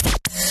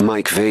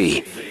Mike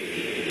V,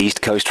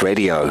 East Coast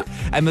Radio.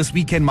 And this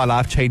weekend, my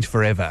life changed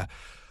forever.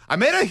 I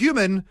met a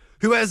human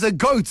who has a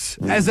goat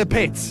as a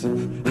pet.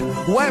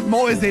 What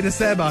more is there to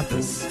say about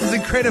this? It's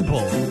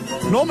incredible.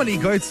 Normally,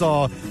 goats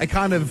are a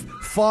kind of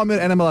farm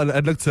animal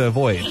I'd look to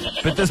avoid.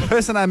 But this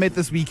person I met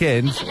this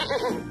weekend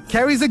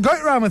carries a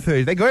goat around with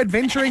her. They go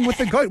adventuring with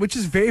the goat, which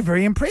is very,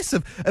 very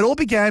impressive. It all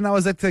began, I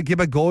was at the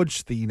Gibber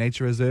Gorge, the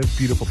nature reserve,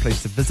 beautiful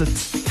place to visit.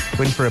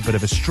 Went for a bit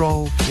of a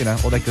stroll,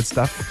 all that good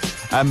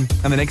stuff. And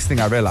the next thing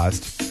I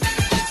realized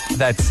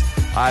that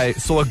I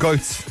saw a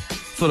goat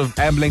sort of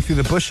ambling through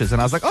the bushes,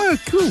 and I was like, oh,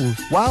 cool,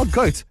 wild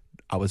goat.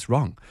 I was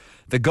wrong.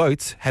 The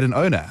goat had an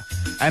owner,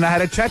 and I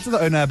had a chat to the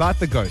owner about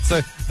the goat.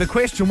 So the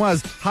question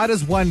was, how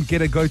does one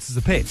get a goat as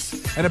a pet?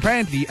 And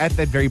apparently at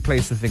that very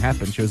place the thing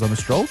happened. She was on a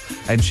stroll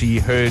and she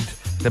heard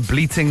the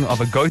bleating of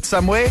a goat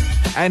somewhere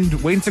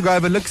and went to go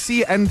have a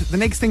look-see, and the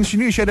next thing she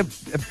knew, she had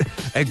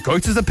a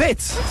goat as a pet.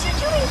 What's she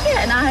doing here?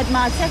 And I had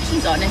my tap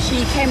shoes on, and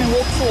she came and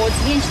walked towards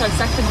me, and she started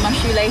sucking on my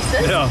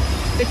shoelaces. Yeah.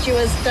 But she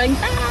was going,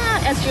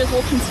 as she was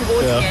walking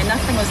towards me, and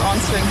nothing was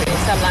answering her.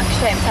 So I'm like,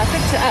 shame. So I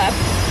picked her up,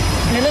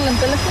 and her little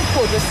umbilical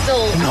cord was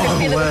still, I could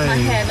feel it with my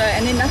hand,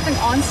 and then nothing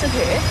answered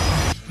her.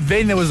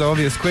 Then there was the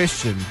obvious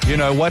question,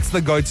 what's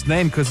the goat's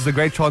name? Because there's a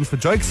great chance for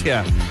jokes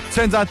here.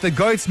 Turns out the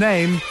goat's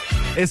name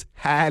is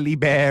Halle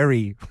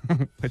Berry,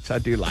 which I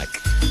do like.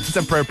 It's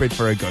appropriate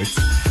for a goat.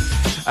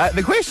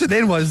 The question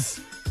then was,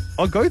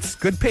 are goats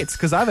good pets?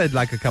 Because I've had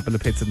a couple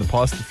of pets in the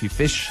past, a few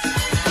fish,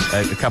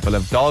 a couple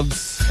of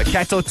dogs, a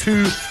cat or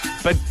two.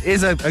 But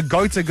is a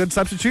goat a good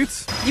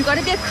substitute? You've got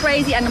to be a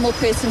crazy animal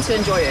person to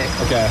enjoy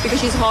her. Okay. Because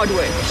she's hard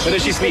work. But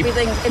does she sleep?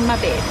 Everything in my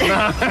bed.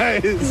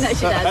 Nice. No,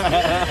 she does.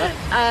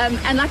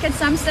 And at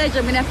some stage,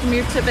 I'm going to have to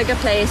move to a bigger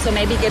place or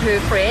maybe get her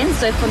friends.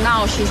 So for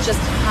now, she's just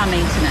high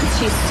maintenance.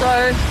 She's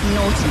so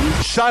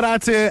naughty. Shout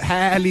out to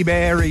Halle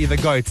Berry, the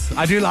goat.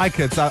 I do like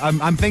it.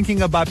 I'm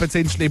thinking about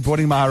potentially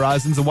broadening my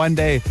horizons. And one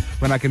day,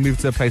 when I can move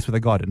to a place with a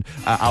garden,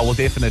 I will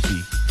definitely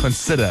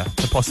consider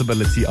the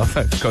possibility of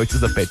a goat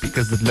as a pet,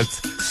 because it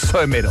looks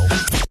so metal.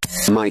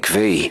 Mike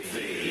V,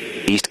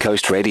 East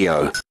Coast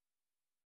Radio.